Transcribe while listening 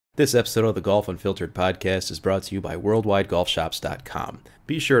This episode of the Golf Unfiltered podcast is brought to you by WorldwideGolfShops.com.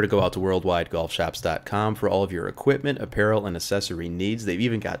 Be sure to go out to WorldwideGolfShops.com for all of your equipment, apparel, and accessory needs. They've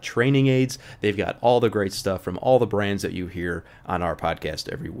even got training aids. They've got all the great stuff from all the brands that you hear on our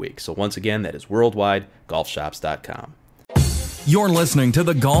podcast every week. So once again, that is WorldwideGolfShops.com. You're listening to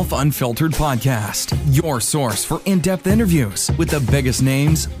the Golf Unfiltered podcast, your source for in-depth interviews with the biggest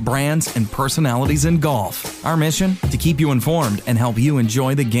names, brands, and personalities in golf. Our mission? To keep you informed and help you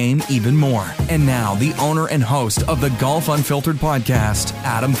enjoy the game even more. And now, the owner and host of the Golf Unfiltered podcast,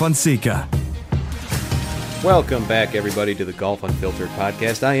 Adam Fonseca. Welcome back, everybody, to the Golf Unfiltered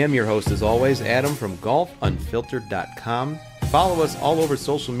podcast. I am your host, as always, Adam from GolfUnfiltered.com. Follow us all over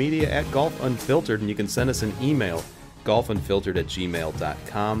social media at Golf Unfiltered, and you can send us an email,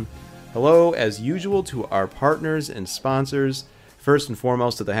 golfunfiltered@gmail.com. Hello, as usual, to our partners and sponsors. First and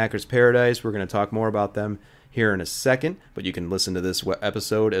foremost, to the Hackers Paradise. We're going to talk more about them here in a second, but you can listen to this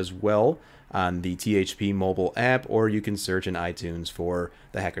episode as well on the THP mobile app, or you can search in iTunes for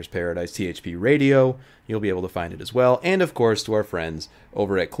the Hackers Paradise THP Radio. You'll be able to find it as well. And, of course, to our friends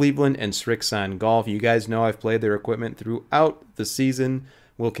over at Cleveland and Srixon Golf. You guys know I've played their equipment throughout the season.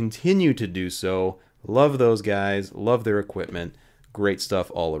 Will continue to do so. Love those guys, love their equipment, great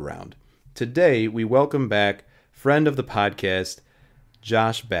stuff all around. Today, we welcome back friend of the podcast,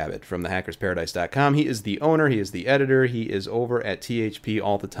 Josh Babbitt from thehackersparadise.com. He is the owner, he is the editor, he is over at THP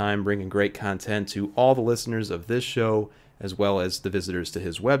all the time, bringing great content to all the listeners of this show, as well as the visitors to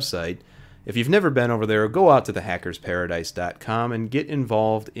his website. If you've never been over there, go out to thehackersparadise.com and get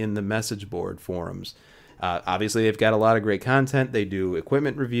involved in the message board forums. Obviously, they've got a lot of great content. They do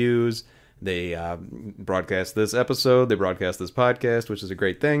equipment reviews. They broadcast this episode, they broadcast this podcast, which is a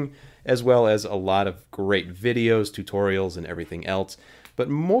great thing, as well as a lot of great videos, tutorials, and everything else. But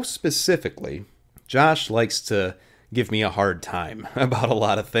most specifically, Josh likes to give me a hard time about a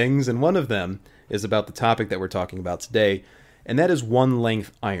lot of things, and one of them is about the topic that we're talking about today, and that is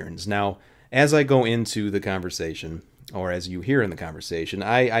one-length irons. Now, as I go into the conversation, or as you hear in the conversation,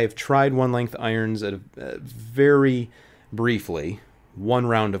 I have tried one-length irons at very briefly, one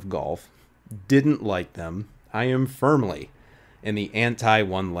round of golf. Didn't like them. I am firmly in the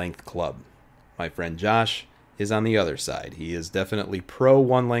anti-one-length club. My friend Josh is on the other side. He is definitely pro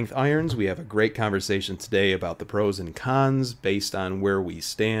one-length irons. We have a great conversation today about the pros and cons based on where we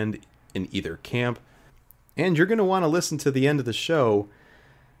stand in either camp. And you're going to want to listen to the end of the show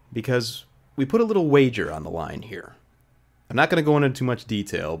because we put a little wager on the line here. I'm not going to go into too much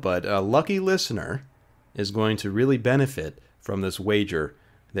detail, but a lucky listener is going to really benefit from this wager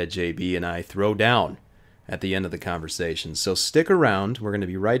that JB and I throw down at the end of the conversation. So stick around. We're going to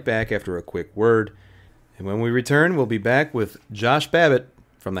be right back after a quick word. And when we return, we'll be back with Josh Babbitt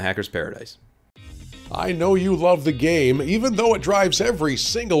from the Hackers Paradise. I know you love the game, even though it drives every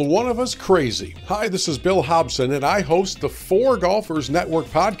single one of us crazy. Hi, this is Bill Hobson, and I host the Four Golfers Network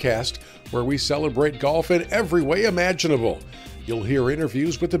podcast, where we celebrate golf in every way imaginable. You'll hear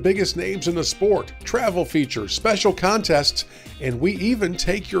interviews with the biggest names in the sport, travel features, special contests, and we even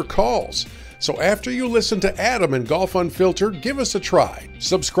take your calls. So after you listen to Adam and Golf Unfiltered, give us a try.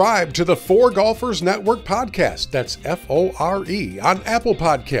 Subscribe to the Four Golfers Network podcast, that's F-O-R-E, on Apple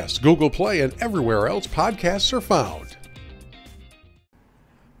Podcasts, Google Play, and everywhere else podcasts are found.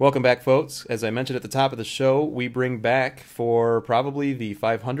 Welcome back, folks. As I mentioned at the top of the show, we bring back for probably the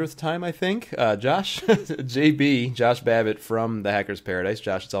 500th time, I think, Josh, Josh Babbitt from the Hackers Paradise.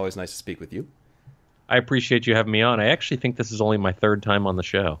 Josh, it's always nice to speak with you. I appreciate you having me on. I actually think this is only my third time on the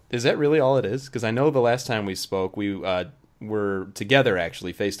show. Is that really all it is? Because I know the last time we spoke, we were together,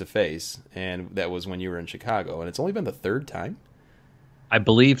 actually, face-to-face, and that was when you were in Chicago, and it's only been the third time? I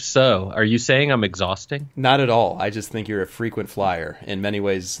believe so. Are you saying I'm exhausting? Not at all. I just think you're a frequent flyer in many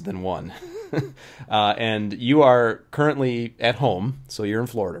ways than one. And you are currently at home, so you're in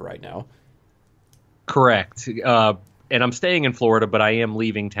Florida right now. Correct. And I'm staying in Florida, but I am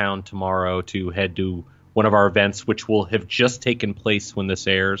leaving town tomorrow to head to one of our events, which will have just taken place when this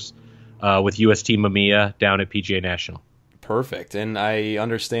airs, with UST Mamiya down at PGA National. Perfect. And I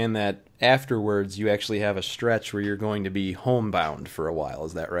understand that afterwards you actually have a stretch where you're going to be homebound for a while.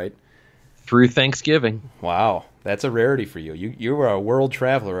 Is that right? Through Thanksgiving. Wow. That's a rarity for you. You are a world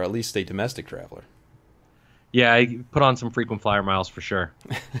traveler, or at least a domestic traveler. Yeah, I put on some frequent flyer miles for sure.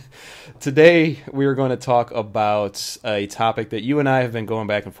 Today, we are going to talk about a topic that you and I have been going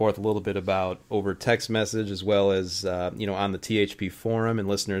back and forth a little bit about over text message, as well as on the THP forum. And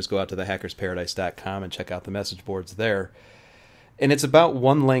listeners, go out to thehackersparadise.com and check out the message boards there. And it's about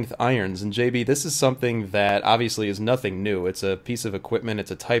one-length irons. And JB, this is something that obviously is nothing new. It's a piece of equipment. It's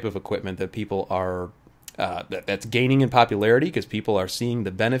a type of equipment that people are that's gaining in popularity because people are seeing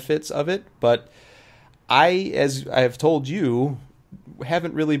the benefits of it. But I, as I have told you,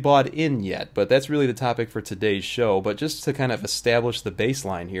 haven't really bought in yet. But that's really the topic for today's show. But just to kind of establish the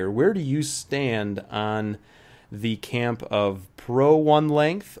baseline here, where do you stand on the camp of pro one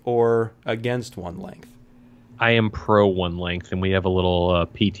length or against one length? I am pro one length, and we have a little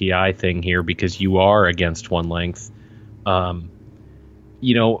PTI thing here because you are against one length.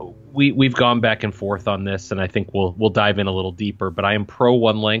 We've gone back and forth on this, and I think we'll dive in a little deeper. But I am pro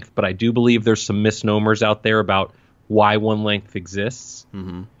one length, but I do believe there's some misnomers out there about why one length exists,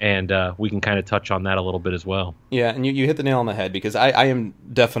 and we can kind of touch on that a little bit as well. Yeah, and you hit the nail on the head because I am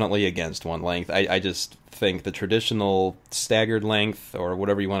definitely against one length. I just think the traditional staggered length, or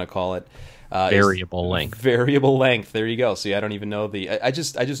whatever you want to call it, variable length. Variable length. There you go. See, I don't even know I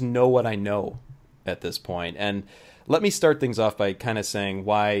just know what I know at this point. And let me start things off by kind of saying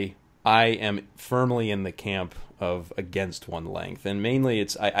why I am firmly in the camp of against one length. And mainly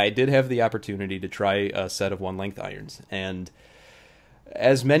I did have the opportunity to try a set of one length irons. And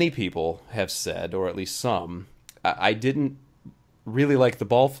as many people have said, or at least some, I didn't really like the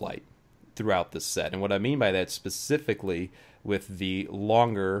ball flight throughout the set. And what I mean by that specifically with the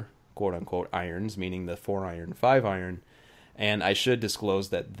longer quote-unquote irons, meaning the 4-iron, 5-iron, and I should disclose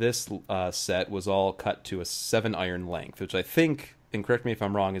that this set was all cut to a 7-iron length, which I think, and correct me if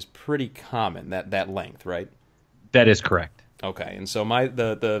I'm wrong, is pretty common, that length, right? That is correct. Okay, and so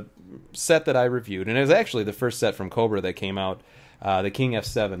the set that I reviewed, and it was actually the first set from Cobra that came out, the King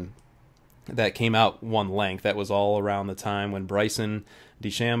F7, that came out one length. That was all around the time when Bryson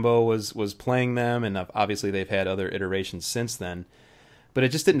DeChambeau was playing them, and obviously they've had other iterations since then. But it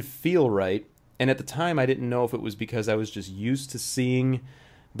just didn't feel right. And at the time, I didn't know if it was because I was just used to seeing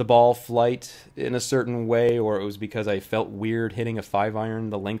the ball flight in a certain way, or it was because I felt weird hitting a 5-iron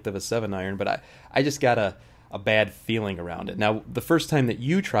the length of a 7-iron. But I just got a bad feeling around it. Now, the first time that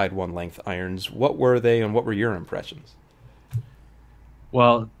you tried one-length irons, what were they and what were your impressions?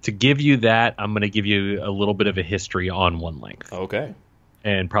 Well, to give you that, I'm going to give you a little bit of a history on one length. Okay.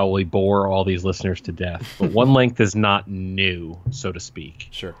 And probably bore all these listeners to death. But one length is not new, so to speak.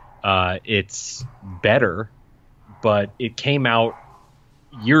 Sure. It's better, but it came out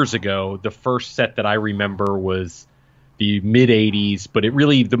years ago. The first set that I remember was the mid-'80s, but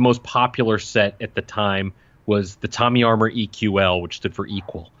the most popular set at the time was the Tommy Armour EQL, which stood for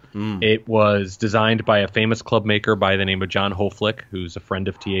equal. It was designed by a famous club maker by the name of John Hoflick, who's a friend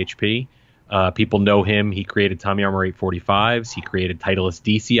of THP. People know him. He created Tommy Armour 845s. He created Titleist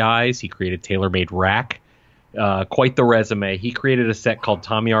DCIs. He created TaylorMade Rack. Quite the resume. He created a set called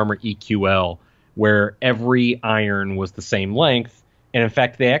Tommy Armour EQL, where every iron was the same length. And in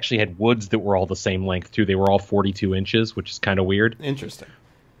fact, they actually had woods that were all the same length, too. They were all 42 inches, which is kind of weird. Interesting.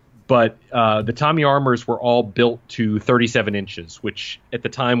 But the Tommy Armours were all built to 37 inches, which at the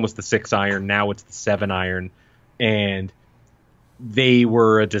time was the 6-iron. Now it's the 7-iron. And they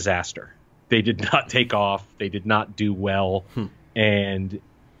were a disaster. They did not take off. They did not do well. And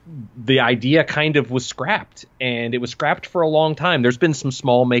the idea kind of was scrapped. And it was scrapped for a long time. There's been some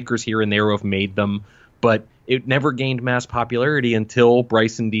small makers here and there who have made them, but it never gained mass popularity until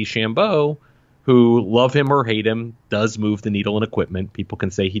Bryson DeChambeau, who, love him or hate him, does move the needle in equipment. People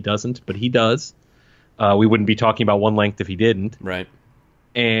can say he doesn't, but he does. We wouldn't be talking about one length if he didn't. Right.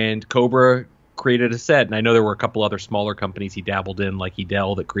 And Cobra created a set, and I know there were a couple other smaller companies he dabbled in, like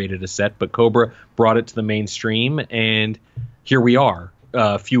Edel, that created a set, but Cobra brought it to the mainstream, and here we are.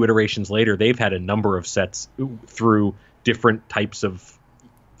 A few iterations later, they've had a number of sets through different types of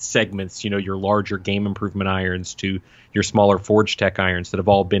segments, your larger game improvement irons to your smaller Forge Tech irons that have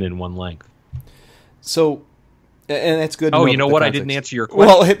all been in one length. So, and that's good. Oh, you know what? Context. I didn't answer your question.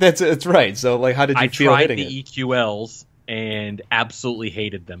 Well, that's right. So, like, how did you feel hitting it? I tried the EQLs and absolutely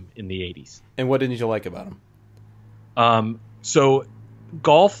hated them in the 80s. And what didn't you like about them? So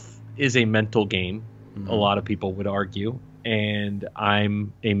golf is a mental game, a lot of people would argue, and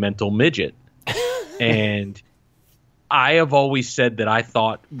I'm a mental midget. And I have always said that I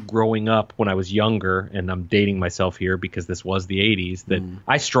thought growing up when I was younger, and I'm dating myself here because this was the 80s, that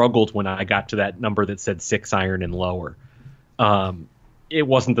I struggled when I got to that number that said 6-iron and lower. It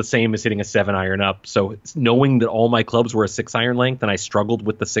wasn't the same as hitting a 7-iron up. So knowing that all my clubs were a 6-iron length and I struggled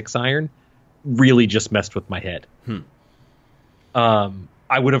with the 6-iron really just messed with my head.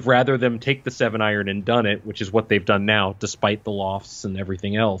 I would have rather them take the 7-iron and done it, which is what they've done now, despite the lofts and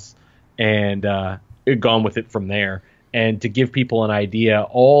everything else, and gone with it from there. And to give people an idea,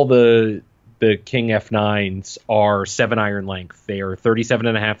 all the King F9s are 7-iron length. They are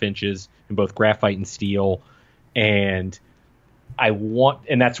 37.5 inches in both graphite and steel, and I want,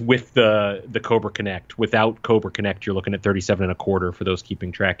 and that's with the Cobra Connect. Without Cobra Connect, you're looking at 37.25 for those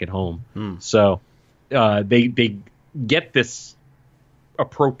keeping track at home. So they get this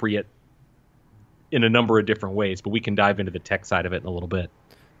appropriate in a number of different ways, but we can dive into the tech side of it in a little bit.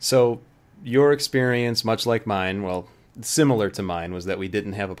 So your experience, much like mine, well, similar to mine, was that we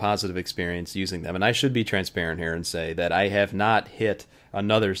didn't have a positive experience using them. And I should be transparent here and say that I have not hit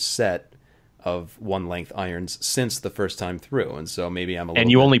another set of one-length irons since the first time through. And so maybe I'm a little. And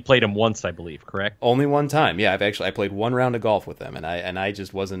you only played them once, I believe, correct? Only one time. Yeah, I played one round of golf with them, and I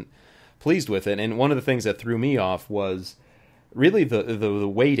just wasn't pleased with it. And one of the things that threw me off was really the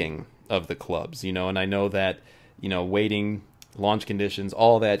weighting of the clubs, and I know that, weighting, launch conditions,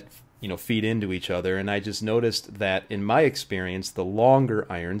 all that, feed into each other. And I just noticed that in my experience, the longer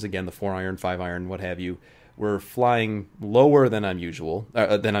irons, again, the 4-iron, 5-iron, what have you, were flying lower than I'm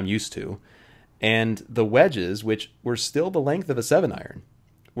used to. And the wedges, which were still the length of a 7-iron,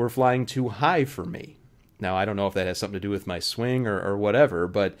 were flying too high for me. Now, I don't know if that has something to do with my swing or whatever,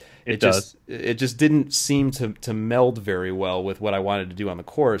 but it just didn't seem to meld very well with what I wanted to do on the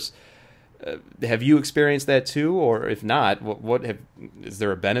course. Have you experienced that too? Or if not, is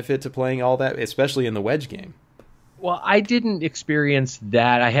there a benefit to playing all that, especially in the wedge game? Well, I didn't experience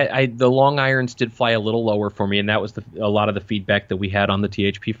that. The long irons did fly a little lower for me, and that was a lot of the feedback that we had on the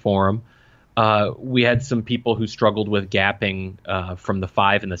THP forum. We had some people who struggled with gapping from the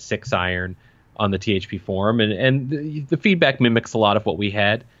 5 and the 6-iron on the THP forum, and the feedback mimics a lot of what we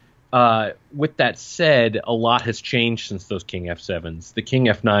had. With that said, a lot has changed since those King F7s. The King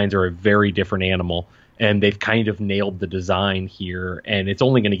F9s are a very different animal, and they've kind of nailed the design here, and it's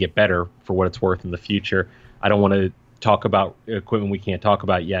only going to get better for what it's worth in the future. I don't want to talk about equipment we can't talk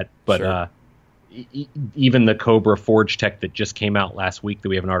about yet, but sure. Even the Cobra Forge Tech that just came out last week that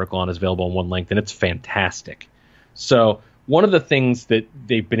we have an article on is available in one length, and it's fantastic. So one of the things that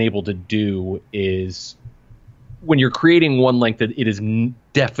they've been able to do is when you're creating one length, it is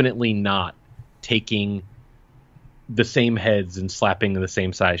definitely not taking the same heads and slapping the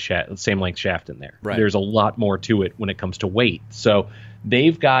same size same length shaft in there. Right. There's a lot more to it when it comes to weight. So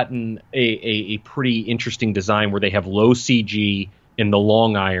they've gotten a pretty interesting design where they have low CG in the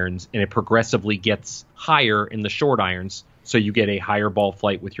long irons, and it progressively gets higher in the short irons. So you get a higher ball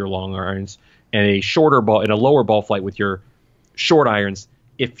flight with your long irons and a lower ball flight with your short irons.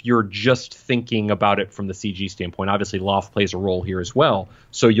 If you're just thinking about it from the CG standpoint, obviously loft plays a role here as well.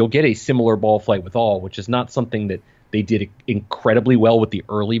 So you'll get a similar ball flight with all, which is not something that they did incredibly well with the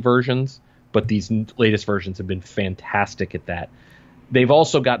early versions, but these latest versions have been fantastic at that. They've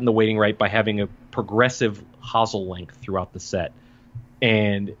also gotten the weighting right by having a progressive hosel length throughout the set.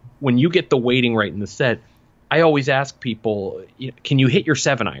 And when you get the weighting right in the set, I always ask people, can you hit your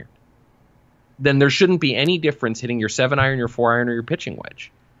 7-iron? Then there shouldn't be any difference hitting your 7-iron, your 4-iron, or your pitching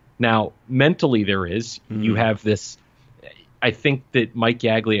wedge. Now, mentally there is. You have this. I think that Mike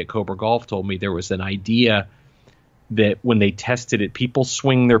Yagley at Cobra Golf told me there was an idea that when they tested it, people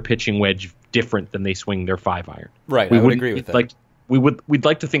swing their pitching wedge different than they swing their 5-iron. Right, I would agree with that. We'd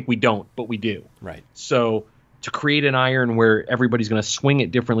like to think we don't, but we do. Right. So to create an iron where everybody's going to swing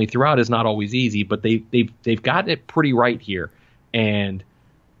it differently throughout is not always easy, but they've gotten it pretty right here, and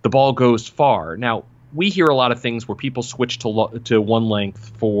the ball goes far. Now, we hear a lot of things where people switch to one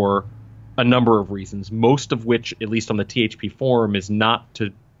length for a number of reasons, most of which, at least on the THP forum, is not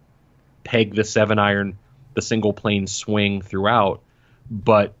to peg the 7-iron, the single plane swing throughout,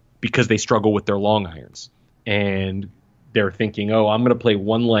 but because they struggle with their long irons. And they're thinking, I'm going to play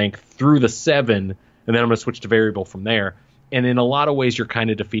one length through the 7, and then I'm going to switch to variable from there. And in a lot of ways, you're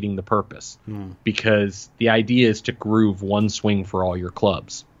kind of defeating the purpose because the idea is to groove one swing for all your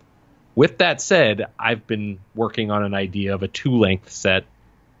clubs. With that said, I've been working on an idea of a 2-length set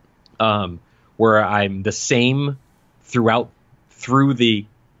where I'm the same through the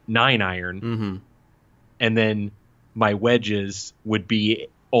 9-iron, and then my wedges would be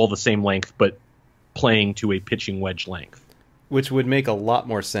all the same length, but playing to a pitching wedge length. Which would make a lot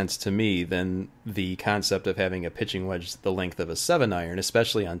more sense to me than the concept of having a pitching wedge the length of a 7-iron,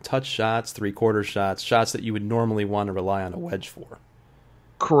 especially on touch shots, 3/4 shots that you would normally want to rely on a wedge for.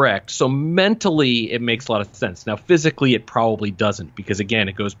 Correct. So mentally, it makes a lot of sense. Now, physically, it probably doesn't, because, again,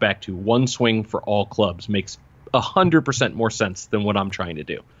 it goes back to one swing for all clubs. Makes 100% more sense than what I'm trying to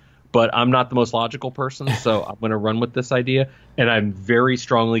do. But I'm not the most logical person, so I'm going to run with this idea, and I'm very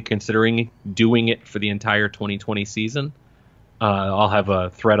strongly considering doing it for the entire 2020 season. I'll have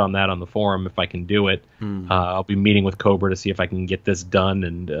a thread on that on the forum if I can do it. I'll be meeting with Cobra to see if I can get this done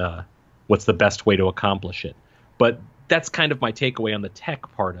and what's the best way to accomplish it. But that's kind of my takeaway on the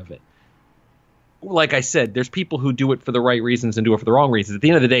tech part of it. like I said, there's people who do it for the right reasons and do it for the wrong reasons. At the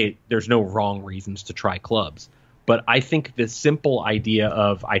end of the day, there's no wrong reasons to try clubs. But I think the simple idea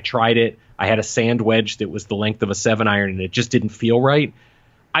of I tried it, I had a sand wedge that was the length of a 7-iron and it just didn't feel right.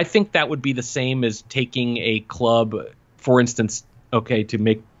 I think that would be the same as taking a club, for instance, okay, to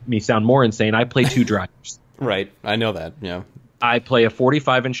make me sound more insane, I play 2 drivers. Right. I know that, yeah. I play a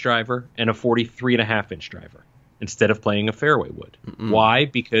 45-inch driver and a 43.5-inch driver instead of playing a fairway wood. Why?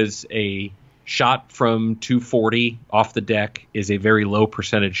 Because a shot from 240 off the deck is a very low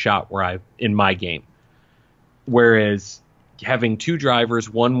percentage shot in my game. Whereas having 2 drivers,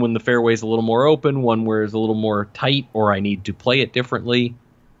 one when the fairway is a little more open, one where it's a little more tight, or I need to play it differently,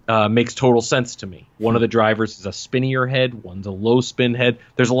 makes total sense to me. One of the drivers is a spinnier head, one's a low spin head.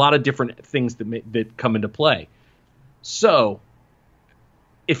 There's a lot of different things that come into play. So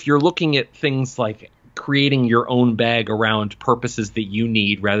if you're looking at things like creating your own bag around purposes that you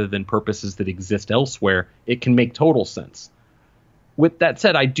need rather than purposes that exist elsewhere, it can make total sense. With that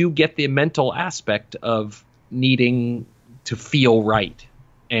said, I do get the mental aspect of needing to feel right.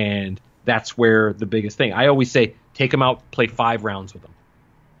 And that's where the biggest thing. I always say, take them out, play 5 rounds with them.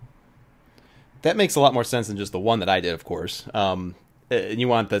 That makes a lot more sense than just the one that I did, of course. You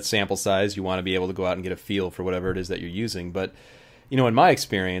want that sample size. You want to be able to go out and get a feel for whatever it is that you're using. But, in my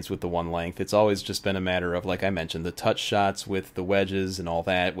experience with the one length, it's always just been a matter of, like I mentioned, the touch shots with the wedges and all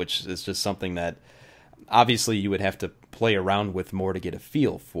that, which is just something that obviously you would have to play around with more to get a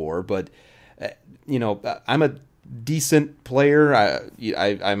feel for. But, I'm a decent player.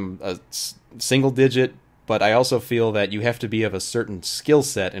 I'm a single digit, but I also feel that you have to be of a certain skill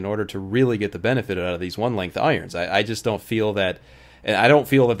set in order to really get the benefit out of these one length irons. I just don't feel that, and I don't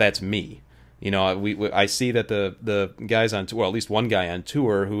feel that that's me. I see that the guys on tour, well, at least one guy on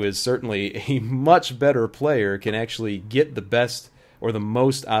tour who is certainly a much better player, can actually get the best or the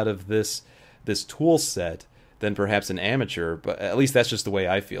most out of this tool set than perhaps an amateur. But at least that's just the way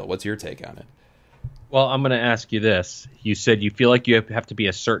I feel. What's your take on it? Well, I'm going to ask you this. You said you feel like you have to be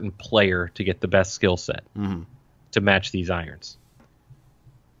a certain player to get the best skill set to match these irons.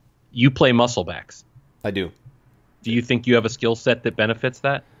 You play musclebacks. I do. Do you think you have a skill set that benefits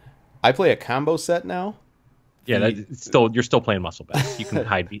that? I play a combo set now. Yeah, you're still playing musclebacks. You can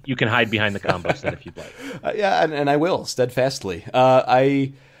hide. You can hide behind the combo set if you'd like. Yeah, and I will steadfastly.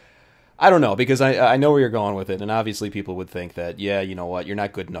 I don't know, because I know where you're going with it, and obviously people would think that, yeah, you know what, you're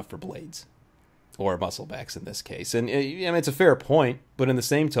not good enough for blades. Or musclebacks in this case. And it's a fair point, but in the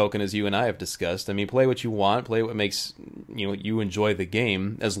same token, as you and I have discussed, play what you want, play what makes you enjoy the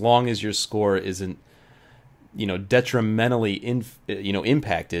game, as long as your score isn't detrimentally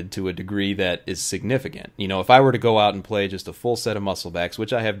impacted to a degree that is significant. If I were to go out and play just a full set of musclebacks,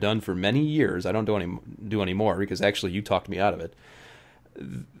 which I have done for many years, I don't do any more, because actually you talked me out of it.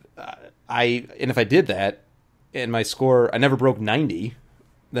 And if I did that and my score, I never broke 90,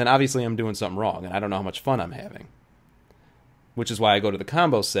 then obviously I'm doing something wrong, and I don't know how much fun I'm having. Which is why I go to the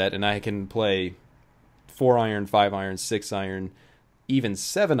combo set, and I can play 4-iron, 5-iron, 6-iron, even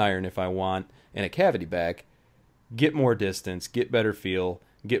 7-iron if I want, and a cavity back, get more distance, get better feel,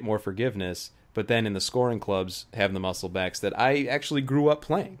 get more forgiveness, but then in the scoring clubs have the musclebacks that I actually grew up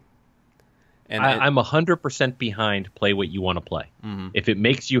playing. And I'm 100% behind play what you want to play. Mm-hmm. If it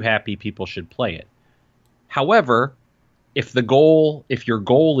makes you happy, people should play it. However, if your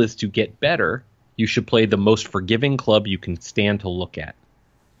goal is to get better, you should play the most forgiving club you can stand to look at.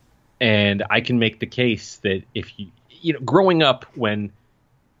 And I can make the case that if growing up, when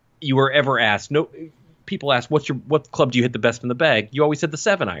you were ever asked, people asked, what club do you hit the best in the bag? You always said the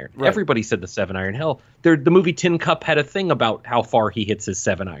 7-iron. Right. Everybody said the 7-iron. Hell, the movie Tin Cup had a thing about how far he hits his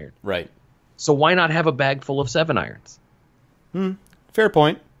 7-iron. Right. So why not have a bag full of 7-irons? Fair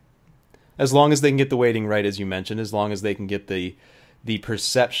point. As long as they can get the weighting right, as you mentioned, as long as they can get the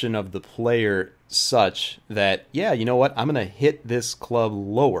perception of the player such that, yeah, you know what, I'm going to hit this club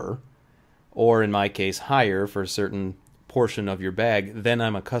lower, or in my case, higher for a certain portion of your bag than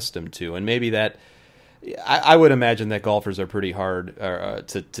I'm accustomed to. And maybe that, I would imagine that golfers are pretty hard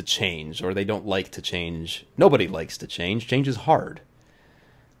to change, or they don't like to change. Nobody likes to change. Change is hard.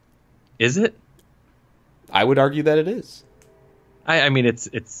 Is it? I would argue that it is. I mean,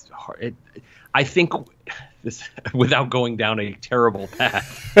 it's hard. I think this, without going down a terrible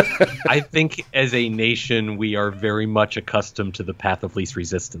path, I think as a nation we are very much accustomed to the path of least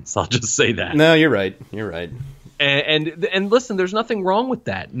resistance. I'll just say that. No, you're right. You're right. And listen, there's nothing wrong with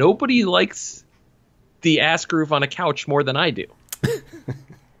that. Nobody likes the ass groove on a couch more than I do.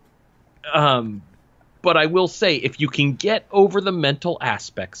 But I will say, if you can get over the mental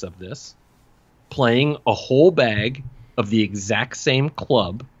aspects of this, playing a whole bag of the exact same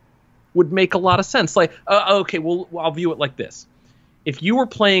club would make a lot of sense. Like, okay, well, I'll view it like this. If you were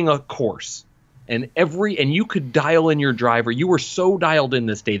playing a course and you could dial in your driver, you were so dialed in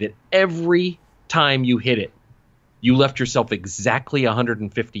this day that every time you hit it, you left yourself exactly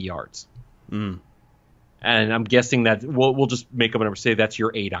 150 yards. Mm. And I'm guessing that we'll just make up a number, say that's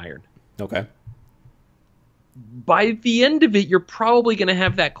your 8-iron. Okay. By the end of it, you're probably going to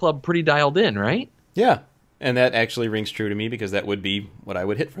have that club pretty dialed in, right? Yeah. And that actually rings true to me because that would be what I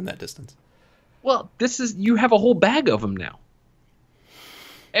would hit from that distance. Well, you have a whole bag of them now.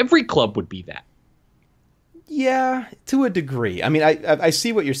 Every club would be that. Yeah, to a degree. I mean, I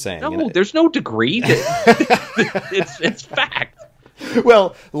see what you're saying. No, there's no degree. It's fact.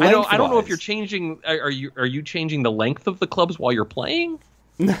 Well, I don't know if you're changing. Are you changing the length of the clubs while you're playing?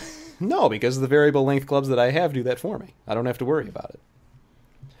 No, because the variable length clubs that I have do that for me. I don't have to worry about it.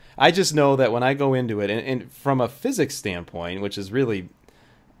 I just know that when I go into it, and from a physics standpoint, which is really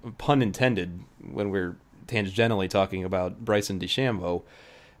pun intended when we're tangentially talking about Bryson DeChambeau,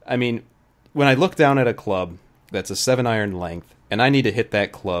 I mean, when I look down at a club that's a 7-iron length, and I need to hit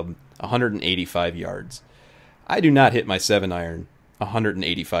that club 185 yards, I do not hit my 7-iron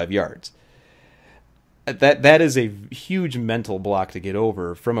 185 yards. That is a huge mental block to get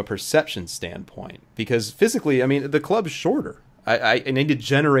over from a perception standpoint, because physically, I mean, the club's shorter. I need to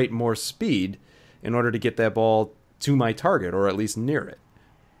generate more speed in order to get that ball to my target, or at least near it.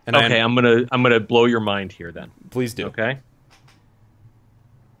 And okay, I'm gonna blow your mind here then. Please do. Okay.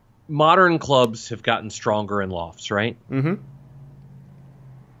 Modern clubs have gotten stronger in lofts, right? Mm-hmm.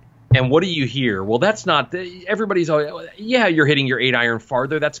 And what do you hear? Well, that's not... Everybody's always... Yeah, you're hitting your 8-iron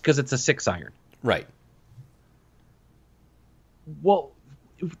farther. That's because it's a 6-iron. Right. Well,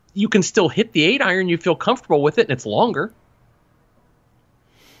 you can still hit the 8-iron. You feel comfortable with it, and it's longer.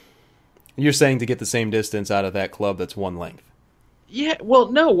 You're saying to get the same distance out of that club that's one length. Yeah,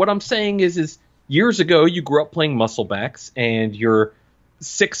 well, no. What I'm saying is years ago, you grew up playing musclebacks, and your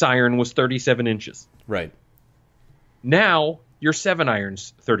 6-iron was 37 inches. Right. Now, your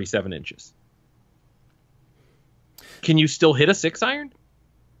 7-iron's 37 inches. Can you still hit a 6-iron?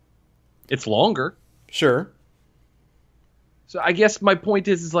 It's longer. Sure. So I guess my point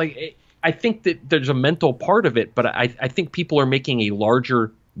is like, I think that there's a mental part of it, but I think people are making a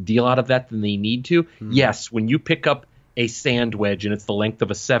larger deal out of that than they need to. Yes, when you pick up a sand wedge and it's the length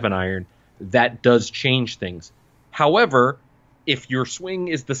of a 7-iron, that does change things. However, if your swing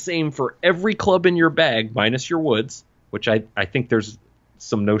is the same for every club in your bag, minus your woods, which I think there's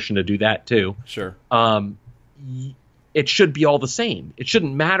some notion to do that too. Sure. It should be all the same. It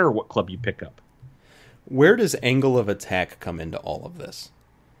shouldn't matter what club you pick up. Where does angle of attack come into all of this?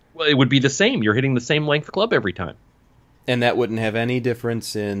 Well, it would be the same. You're hitting the same length club every time. And that wouldn't have any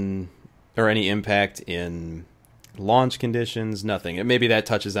difference in, or any impact in launch conditions, nothing. Maybe that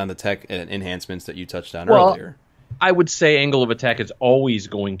touches on the tech enhancements that you touched on earlier. I would say angle of attack is always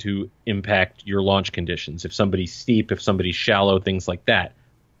going to impact your launch conditions. If somebody's steep, if somebody's shallow, things like that.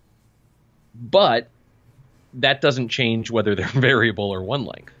 But that doesn't change whether they're variable or one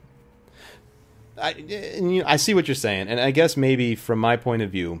length. I see what you're saying, and I guess maybe from my point of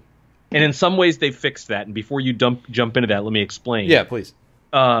view... And in some ways they've fixed that, and before you jump into that, let me explain. Yeah, please.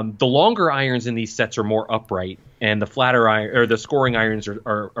 The longer irons in these sets are more upright, and the flatter iron, or the scoring irons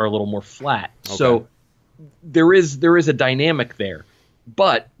are a little more flat. Okay. So there is a dynamic there,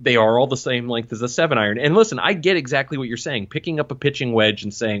 but they are all the same length as a 7-iron. And listen, I get exactly what you're saying. Picking up a pitching wedge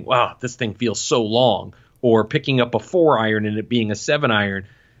and saying, wow, this thing feels so long, or picking up a 4-iron and it being a 7-iron,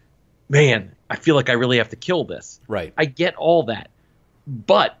 man, I feel like I really have to kill this. Right. I get all that.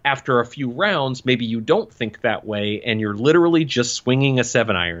 But after a few rounds, maybe you don't think that way, and you're literally just swinging a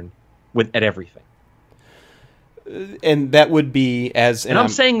 7-iron at everything. And that would be as... And I'm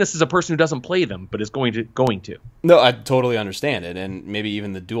saying this as a person who doesn't play them, but is going to. No, I totally understand it. And maybe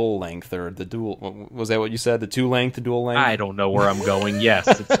even the dual length, or the dual... Was that what you said? The 2-length, the dual length? I don't know where I'm going. Yes,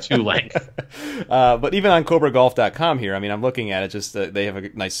 it's 2-length. But even on CobraGolf.com here, I mean, I'm looking at it, just they have a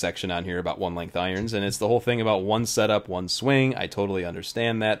nice section on here about 1-length irons, and it's the whole thing about one setup, one swing. I totally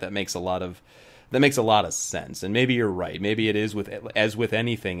understand that. That makes a lot of sense. And maybe you're right. Maybe it is as with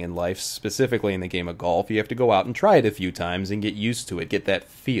anything in life, specifically in the game of golf, you have to go out and try it a few times and get used to it, get that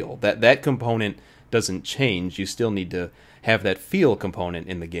feel. That component doesn't change. You still need to have that feel component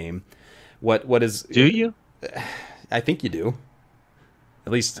in the game. What is... Do you? I think you do.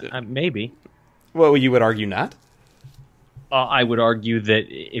 At least... maybe. Well, you would argue not? I would argue that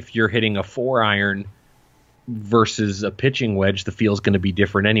if you're hitting a 4-iron... versus a pitching wedge, the feel is going to be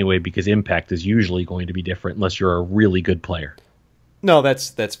different anyway, because impact is usually going to be different unless you're a really good player. No,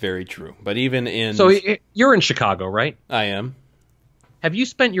 that's very true. But even in... So you're in Chicago, right? I am. Have you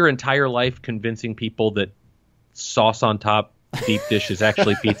spent your entire life convincing people that sauce on top deep dish is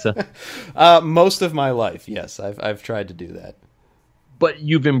actually pizza? Most of my life, yes. I've tried to do that. But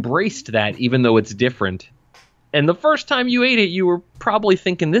you've embraced that even though it's different. And the first time you ate it, you were probably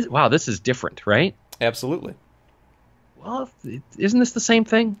thinking, this is different, right? Absolutely. Well, isn't this the same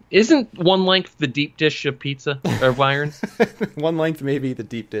thing? Isn't one length the deep dish of pizza, of irons? One length may be the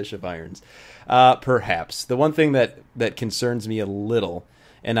deep dish of irons. Perhaps. The one thing that concerns me a little,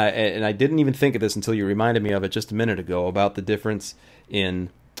 and I didn't even think of this until you reminded me of it just a minute ago, about the difference in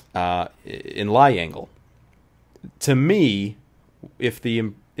lie angle. To me, if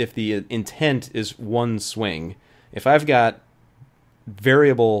the intent is one swing, if I've got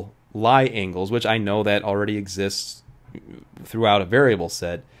variable lie angles, which I know that already exists throughout a variable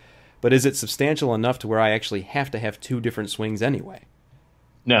set, but is it substantial enough to where I actually have to have two different swings anyway?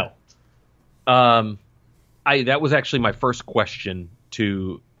 No. That was actually my first question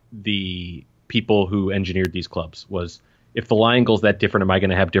to the people who engineered these clubs was, if the lie angle's that different, am I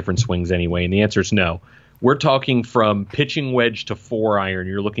going to have different swings anyway? And the answer is no. We're talking from pitching wedge to 4-iron.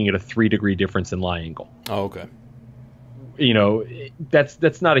 You're looking at a 3-degree difference in lie angle. Oh, okay. You know,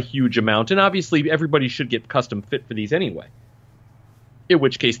 that's not a huge amount. And obviously everybody should get custom fit for these anyway, in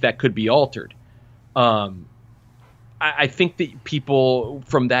which case that could be altered. I think that people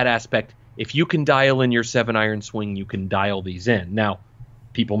from that aspect, if you can dial in your 7-iron swing, you can dial these in. Now,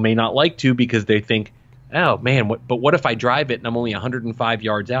 people may not like to because they think, oh man, but what if I drive it and I'm only 105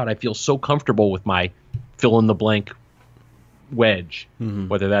 yards out? I feel so comfortable with my fill in the blank wedge,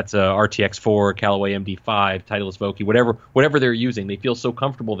 whether that's a RTX 4, Callaway MD5, Titleist Vokey, whatever they're using. They feel so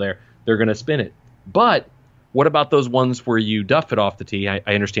comfortable there, they're going to spin it. But what about those ones where you duff it off the tee? I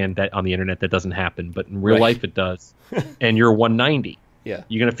understand that on the internet that doesn't happen, but in real life it does. And you're 190. Yeah.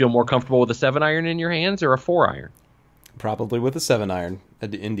 You going to feel more comfortable with a 7-iron in your hands or a 4-iron? Probably with a 7-iron,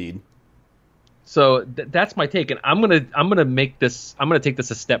 indeed. So that's my take, and I'm gonna take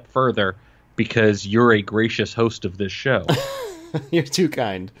this a step further because you're a gracious host of this show. You're too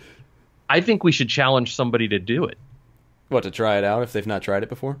kind. I think we should challenge somebody to do it. What, to try it out if they've not tried it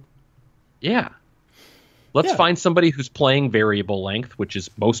before? Yeah. Let's find somebody who's playing variable length, which is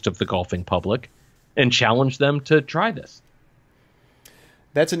most of the golfing public, and challenge them to try this.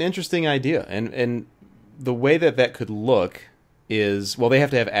 That's an interesting idea, and the way that could look is, well, they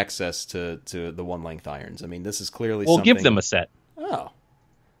have to have access to the one-length irons. I mean, this is clearly something... We'll give them a set. Oh.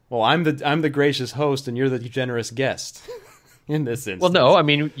 Well, I'm the gracious host, and you're the generous guest in this instance. Well, no, I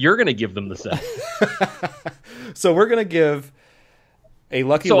mean, you're going to give them the set. So we're going to give a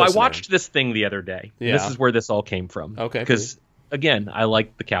lucky listener. I watched this thing the other day. Yeah. This is where this all came from. Okay. Because, again, I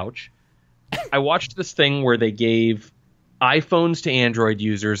like the couch. I watched this thing where they gave iPhones to Android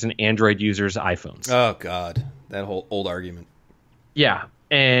users and Android users iPhones. Oh, God. That whole old argument. Yeah.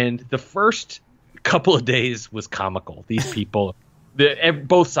 And the first couple of days was comical. These people,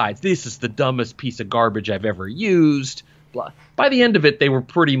 both sides, this is the dumbest piece of garbage I've ever used. Blah. By the end of it, they were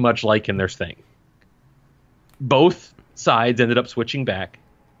pretty much liking their thing. Both sides ended up switching back,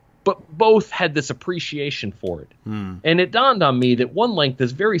 but both had this appreciation for it. And it dawned on me that one length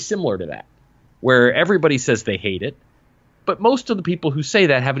is very similar to that, where everybody says they hate it, but most of the people who say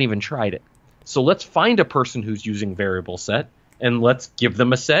that haven't even tried it. So let's find a person who's using variable set, and let's give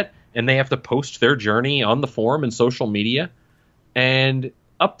them a set, and they have to post their journey on the forum and social media and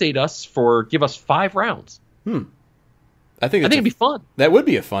update us give us 5 rounds. I think it'd be fun. That would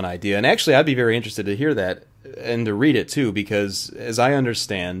be a fun idea. And actually, I'd be very interested to hear that and to read it, too, because as I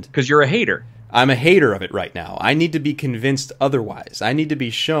understand... Because you're a hater. I'm a hater of it right now. I need to be convinced otherwise. I need to be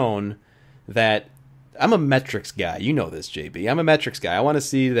shown that... I'm a metrics guy. You know this, JB. I'm a metrics guy. I want to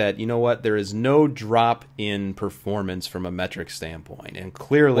see that, you know what, there is no drop in performance from a metrics standpoint. And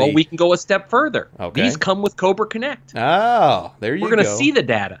clearly... Well, we can go a step further. Okay. These come with Cobra Connect. Oh, there you go. We're going to see the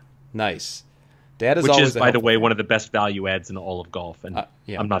data. Nice. Data's Which always is, by the way, one of the best value adds in all of golf. And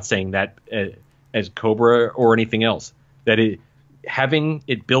yeah. I'm not saying that as Cobra or anything else. Having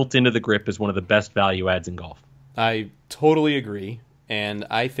it built into the grip is one of the best value adds in golf. I totally agree. And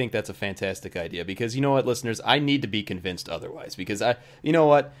I think that's a fantastic idea because, you know what, listeners, I need to be convinced otherwise because you know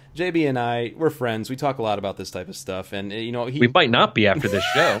what, JB and I, we're friends. We talk a lot about this type of stuff. And, you know, we might not be after this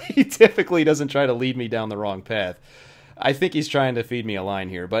show. He typically doesn't try to lead me down the wrong path. I think he's trying to feed me a line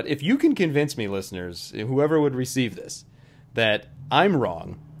here. But if you can convince me, listeners, whoever would receive this, that I'm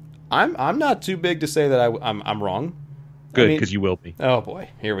wrong, I'm not too big to say that I'm wrong. Good, because you will be. Oh, boy.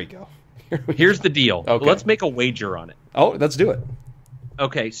 Here we go. Here's the deal. Okay. Let's make a wager on it. Oh, let's do it.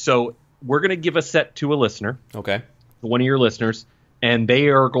 Okay, so we're going to give a set to a listener. Okay. One of your listeners. and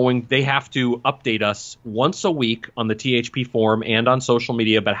they have to update us once a week on the THP forum and on social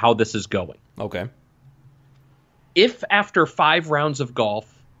media about how this is going. Okay. If after 5 rounds of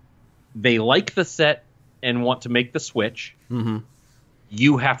golf, they like the set and want to make the switch,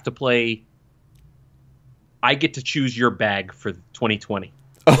 you have to play. I get to choose your bag for 2020.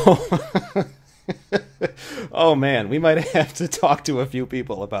 Oh. Oh man, we might have to talk to a few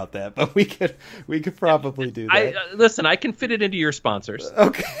people about that, but we could probably do that. Listen, I can fit it into your sponsors.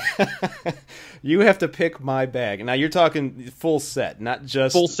 Okay. You have to pick my bag. Now you're talking full set, not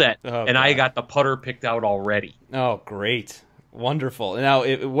just full set. Oh, and God. I got the putter picked out already. Oh, great. Wonderful. Now,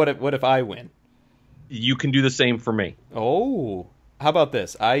 what if I win? You can do the same for me. Oh. How about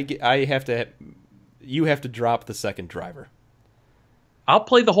this? You have to drop the second driver. I'll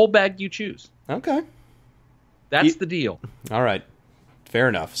play the whole bag you choose. Okay. That's the deal. All right. Fair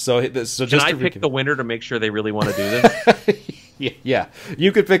enough. So just Can I pick the winner to make sure they really want to do this? Yeah.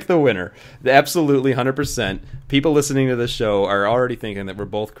 You could pick the winner. Absolutely, 100%. People listening to this show are already thinking that we're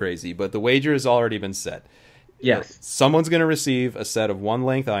both crazy, but the wager has already been set. Yes. Someone's going to receive a set of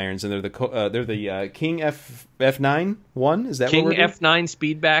 1-length irons, and they're the King F9 1. Is that King what we're doing?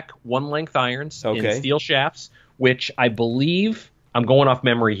 F9 Speedback 1-length irons in Okay. steel shafts, which I believe, I'm going off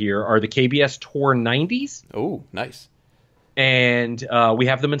memory here, are the KBS Tour 90s. Oh, nice. And we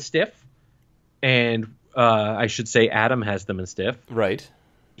have them in stiff. And I should say Adam has them in stiff. Right.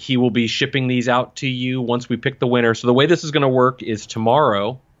 He will be shipping these out to you once we pick the winner. So the way this is going to work is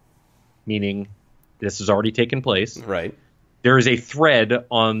tomorrow, meaning this has already taken place. Right. There is a thread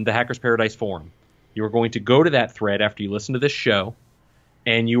on the Hackers Paradise forum. You are going to go to that thread after you listen to this show,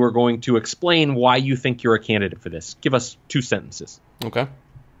 and you are going to explain why you think you're a candidate for this. Give us 2 sentences. Okay.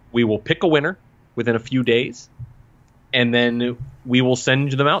 We will pick a winner within a few days, and then we will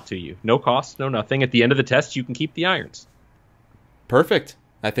send them out to you. No cost, no nothing. At the end of the test, you can keep the irons. Perfect.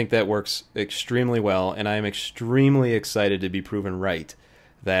 I think that works extremely well, and I am extremely excited to be proven right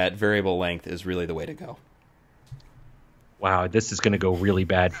that variable length is really the way to go. Wow, this is going to go really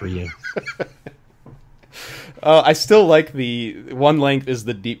bad for you. I still like the 1 length is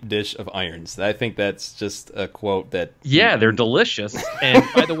the deep dish of irons. I think that's just a quote that... Yeah, they're delicious. And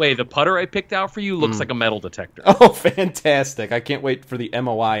by the way, the putter I picked out for you looks like a metal detector. Oh, fantastic. I can't wait for the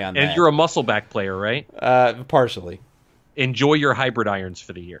MOI on that. And you're a muscleback player, right? Partially. Enjoy your hybrid irons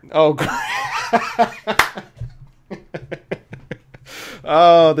for the year. Oh, great.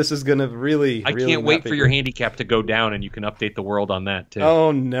 Oh, this is going to really, I can't wait for your handicap to go down, and you can update the world on that, too.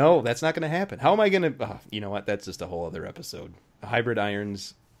 Oh, no, that's not going to happen. How am I going to... Oh, you know what? That's just a whole other episode. Hybrid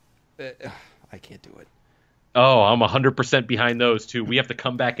irons, I can't do it. Oh, I'm 100% behind those, too. We have to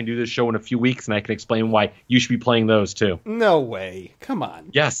come back and do this show in a few weeks, and I can explain why you should be playing those, too. No way. Come on.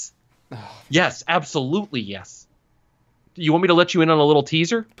 Yes. Yes, absolutely yes. You want me to let you in on a little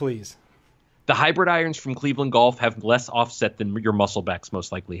teaser? Please. The hybrid irons from Cleveland Golf have less offset than your musclebacks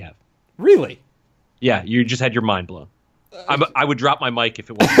most likely have. Really? Yeah, you just had your mind blown. I would drop my mic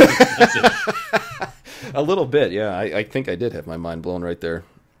if it wasn't. A little bit, yeah. I think I did have my mind blown right there.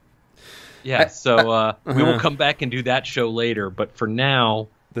 Yeah, so we will come back and do that show later. But for now,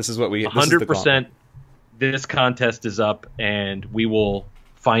 this is what we 100%. This contest is up, and we will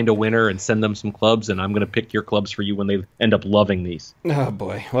find a winner and send them some clubs, and I'm going to pick your clubs for you when they end up loving these. Oh,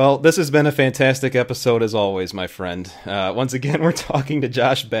 boy. Well, this has been a fantastic episode as always, my friend. Once again, we're talking to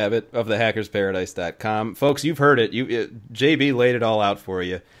Josh Babbitt of thehackersparadise.com. Folks, you've heard it. JB laid it all out for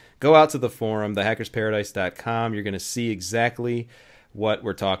you. Go out to the forum, thehackersparadise.com. You're going to see exactly what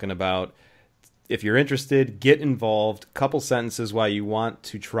we're talking about. If you're interested, get involved. Couple sentences why you want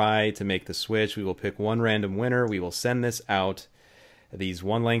to try to make the switch. We will pick one random winner. We will send this out. These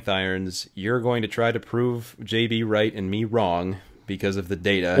 1-length irons, you're going to try to prove JB right and me wrong because of the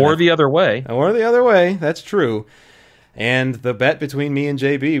data. Or the other way. Or the other way, that's true. And the bet between me and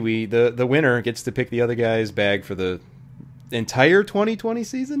JB, the winner gets to pick the other guy's bag for the entire 2020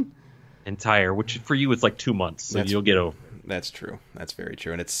 season? Entire, which for you is like 2 months, so you'll get over. That's true. That's very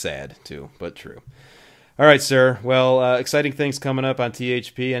true. And it's sad, too, but true. All right, sir. Well, exciting things coming up on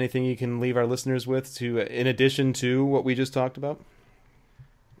THP. Anything you can leave our listeners with in addition to what we just talked about?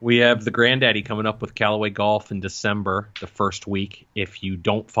 We have the Granddaddy coming up with Callaway Golf in December, the first week. If you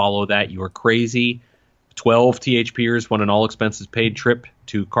don't follow that, you are crazy. 12 THPers won an all-expenses-paid trip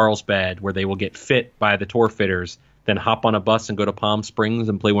to Carlsbad, where they will get fit by the tour fitters, then hop on a bus and go to Palm Springs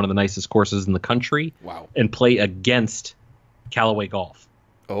and play one of the nicest courses in the country. Wow. And play against Callaway Golf.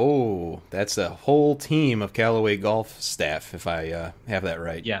 Oh, that's a whole team of Callaway Golf staff, if I have that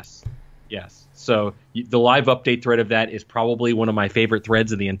right. Yes. Yes. So the live update thread of that is probably one of my favorite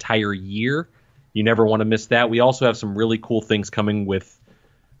threads of the entire year. You never want to miss that. We also have some really cool things coming with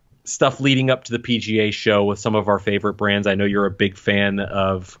stuff leading up to the PGA show with some of our favorite brands. I know you're a big fan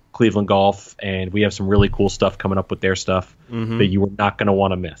of Cleveland Golf, and we have some really cool stuff coming up with their stuff that you were not going to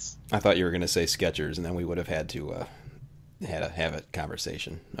want to miss. I thought you were going to say Skechers, and then we would have had to have a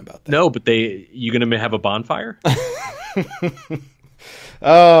conversation about that. No, but you going to have a bonfire?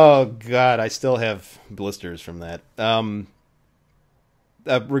 Oh, God, I still have blisters from that.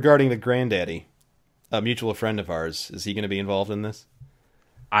 Regarding the granddaddy, a mutual friend of ours, is he going to be involved in this?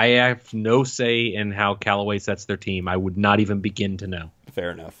 I have no say in how Callaway sets their team. I would not even begin to know.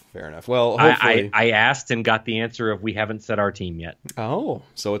 Fair enough. Well, hopefully... I asked and got the answer of we haven't set our team yet. Oh,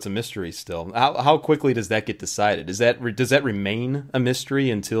 so it's a mystery still. How quickly does that get decided? Does that remain a mystery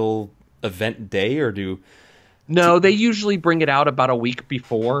until event day, or do... No, they usually bring it out about a week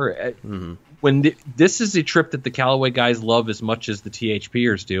before. When this is a trip that the Callaway guys love as much as the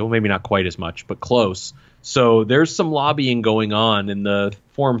THPers do. Maybe not quite as much, but close. So there's some lobbying going on. In the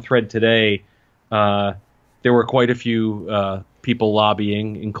forum thread today, there were quite a few people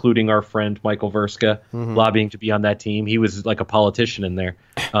lobbying, including our friend Michael Verska, lobbying to be on that team. He was like a politician in there.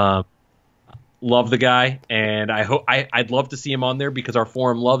 Love the guy, and I'd love to see him on there because our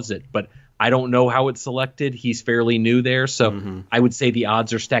forum loves it. But I don't know how it's selected. He's fairly new there, so I would say the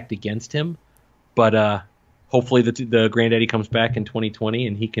odds are stacked against him. But hopefully the granddaddy comes back in 2020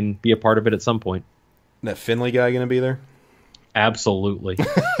 and he can be a part of it at some point. That Finley guy going to be there? Absolutely.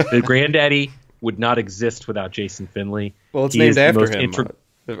 The granddaddy would not exist without Jason Finley. Well, it's named after him,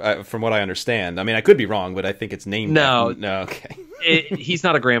 from what I understand. I mean, I could be wrong, but I think it's named after him. No, okay. He's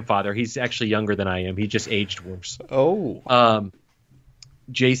not a grandfather. He's actually younger than I am. He just aged worse. Oh.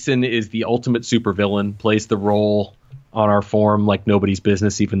 Jason is the ultimate supervillain, plays the role on our forum like nobody's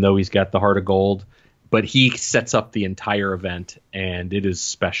business, even though he's got the heart of gold. But he sets up the entire event, and it is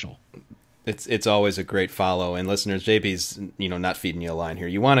special. It's always a great follow. And listeners, JP's not feeding you a line here.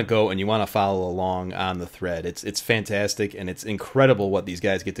 You want to go and you want to follow along on the thread. It's fantastic, and it's incredible what these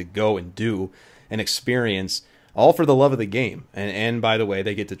guys get to go and do and experience, all for the love of the game. And by the way,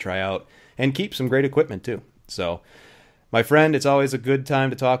 they get to try out and keep some great equipment too. So, my friend, it's always a good time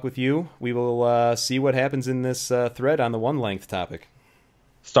to talk with you. We will see what happens in this thread on the one length topic.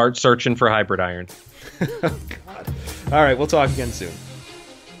 Start searching for hybrid irons. Oh, God. All right, we'll talk again soon.